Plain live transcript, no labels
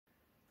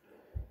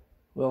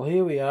Well,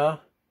 here we are,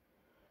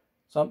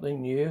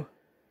 something new.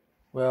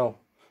 Well,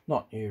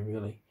 not new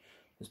really.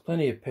 There's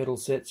plenty of pedal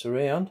sets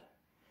around.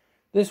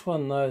 This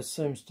one though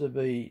seems to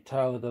be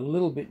tailored a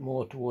little bit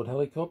more toward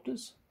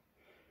helicopters,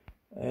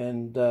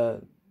 and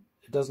it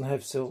doesn't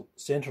have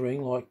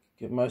centering like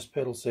most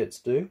pedal sets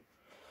do.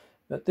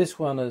 But this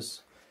one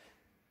has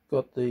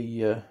got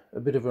the a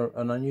bit of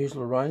an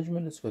unusual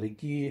arrangement. It's got a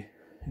gear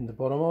in the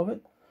bottom of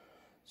it,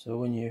 so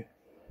when you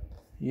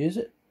use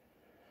it,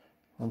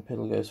 one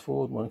pedal goes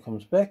forward, one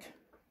comes back.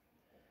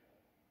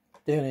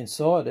 Down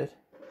inside it,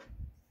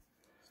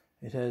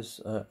 it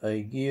has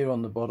a gear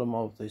on the bottom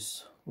of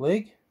this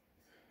leg,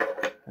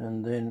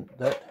 and then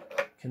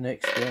that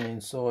connects down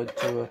inside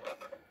to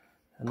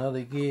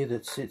another gear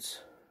that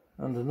sits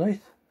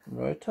underneath and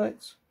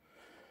rotates.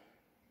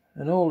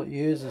 And all it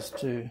uses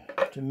to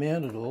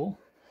mount it all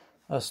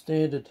are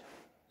standard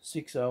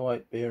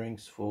 608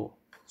 bearings for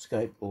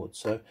skateboards.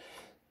 So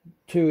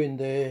 2 in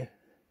there,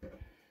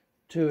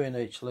 2 in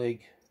each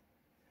leg,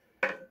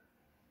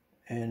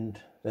 and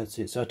that's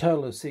it. So a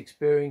total of 6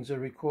 bearings are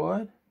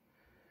required.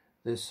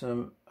 There's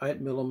some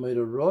 8mm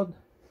rod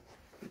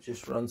that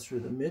just runs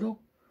through the middle,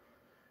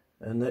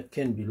 and that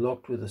can be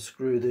locked with a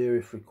screw there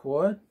if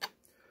required.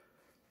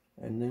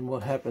 And then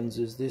what happens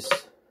is this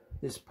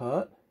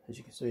part, as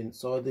you can see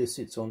inside there,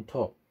 sits on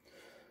top.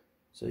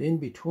 So in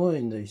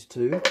between these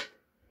two,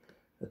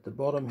 at the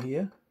bottom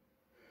here,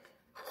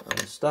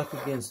 stuck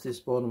against this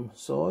bottom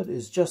side,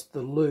 is just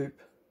the loop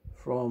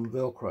from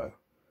Velcro.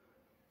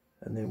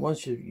 And then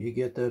once you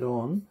get that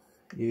on,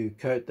 you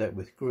coat that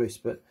with grease.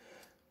 But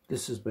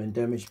this has been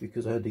damaged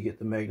because I had to get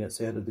the magnets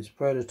out of this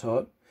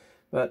prototype.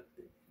 But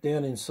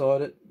down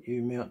inside it,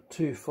 you mount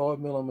 2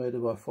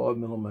 5mm by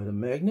 5mm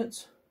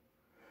magnets,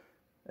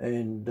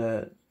 and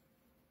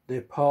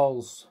they're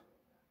poles.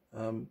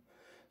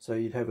 So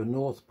you'd have a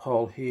north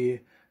pole here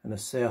and a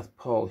south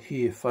pole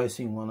here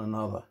facing one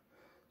another.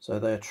 So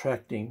they're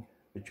attracting,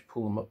 but you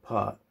pull them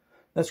apart.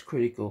 That's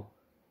critical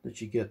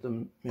that you get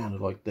them mounted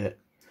like that.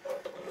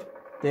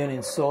 Down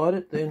inside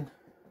it then,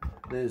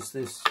 there's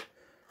this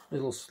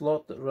little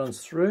slot that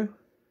runs through,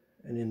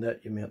 and in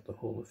that you mount the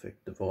Hall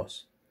effect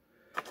device.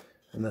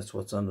 And that's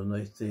what's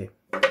underneath there.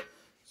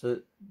 So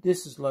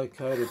this is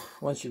located,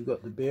 once you've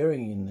got the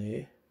bearing in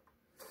there,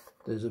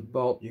 there's a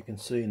bolt you can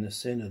see in the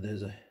center.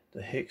 There's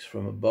the hex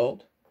from a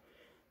bolt.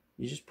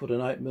 You just put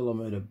an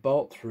 8mm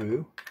bolt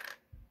through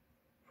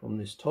from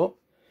this top,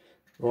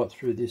 right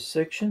through this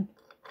section,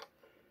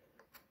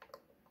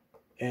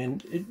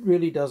 and it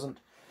really doesn't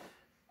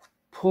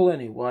pull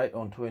any weight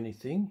onto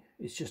anything.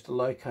 It's just a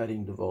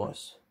locating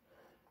device.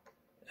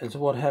 And so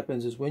what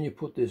happens is when you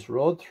put this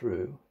rod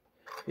through,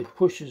 it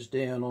pushes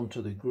down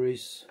onto the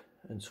grease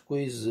and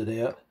squeezes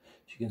it out.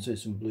 You can see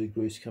some blue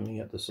grease coming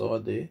out the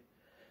side there,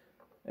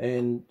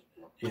 and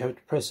you have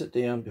to press it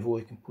down before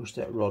you can push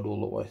that rod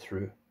all the way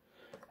through,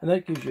 and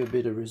that gives you a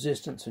bit of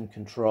resistance and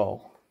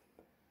control.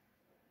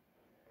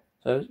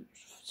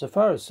 So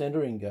far as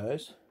centering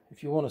goes,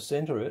 if you want to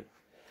center it,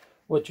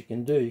 what you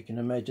can do, you can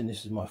imagine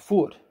this is my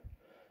foot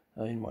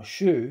in my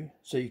shoe,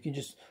 so you can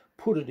just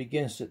put it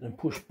against it and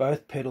push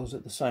both pedals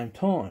at the same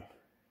time,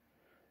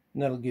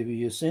 and that'll give you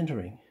your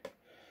centering.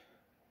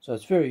 So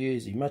it's very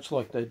easy, much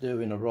like they do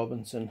in a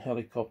Robinson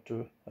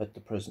helicopter at the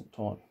present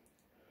time.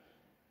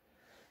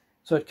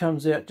 So it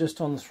comes out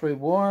just on the 3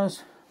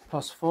 wires,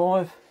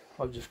 +5.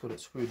 I've just got it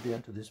screwed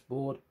down to this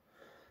board.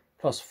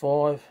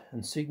 +5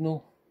 and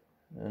signal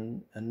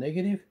and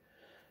negative.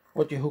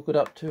 What you hook it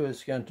up to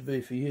is going to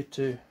be for you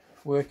to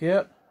work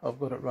out. I've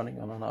got it running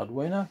on an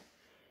Arduino.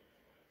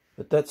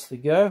 But that's the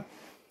go.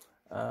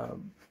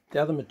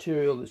 The other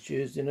material that's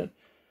used in it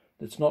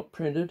that's not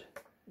printed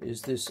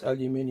is this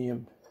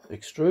aluminium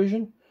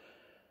extrusion,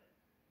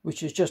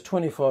 which is just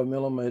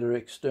 25mm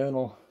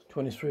external,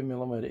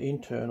 23mm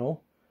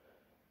internal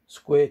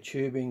square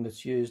tubing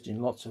that's used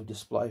in lots of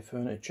display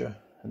furniture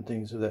and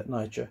things of that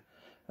nature,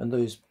 and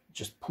these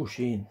just push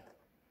in.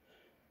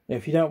 Now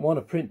if you don't want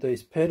to print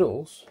these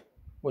pedals,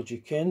 what you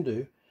can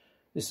do,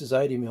 this is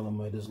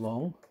 80mm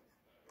long.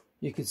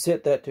 You could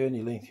set that to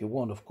any length you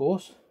want, of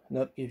course, and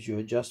that gives you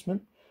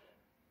adjustment.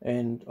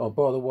 And oh,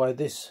 by the way,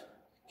 this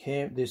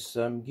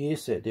gear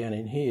set down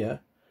in here,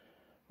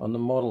 on the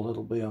model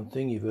that'll be on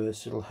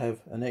Thingiverse, it'll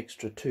have an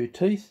extra 2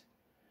 teeth,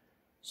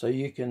 so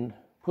you can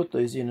put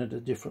these in at a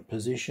different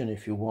position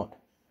if you want,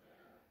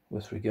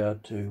 with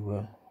regard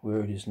to where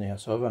it is now.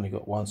 So I've only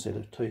got 1 set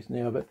of teeth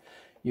now, but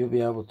you'll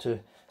be able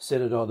to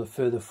set it either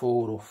further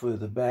forward or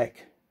further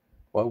back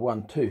by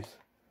 1 tooth,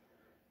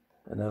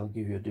 and that'll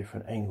give you a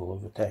different angle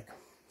of attack.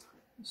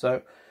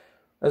 So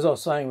as I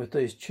was saying, with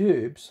these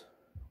tubes,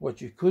 what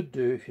you could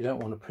do if you don't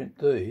want to print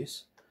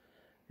these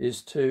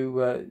is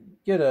to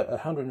get a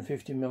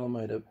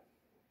 150mm,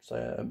 say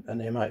an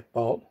M8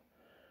 bolt,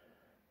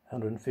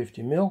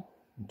 150mm,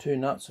 and 2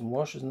 nuts and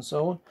washers and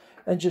so on,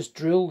 and just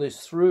drill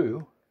this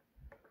through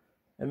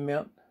and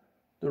mount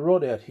the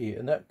rod out here,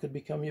 and that could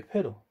become your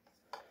pedal.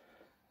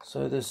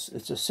 So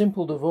it's a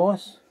simple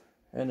device,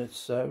 and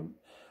it's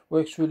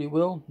works really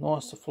well,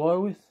 nice to fly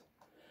with,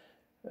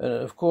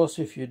 Of course,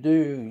 if you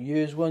do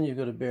use one, you've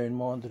got to bear in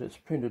mind that it's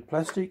printed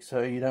plastic,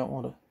 so you don't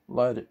want to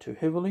load it too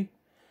heavily,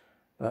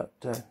 but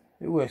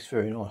it works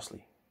very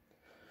nicely.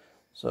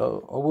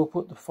 So I will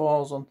put the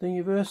files on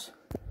Thingiverse.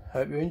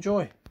 Hope you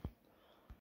enjoy.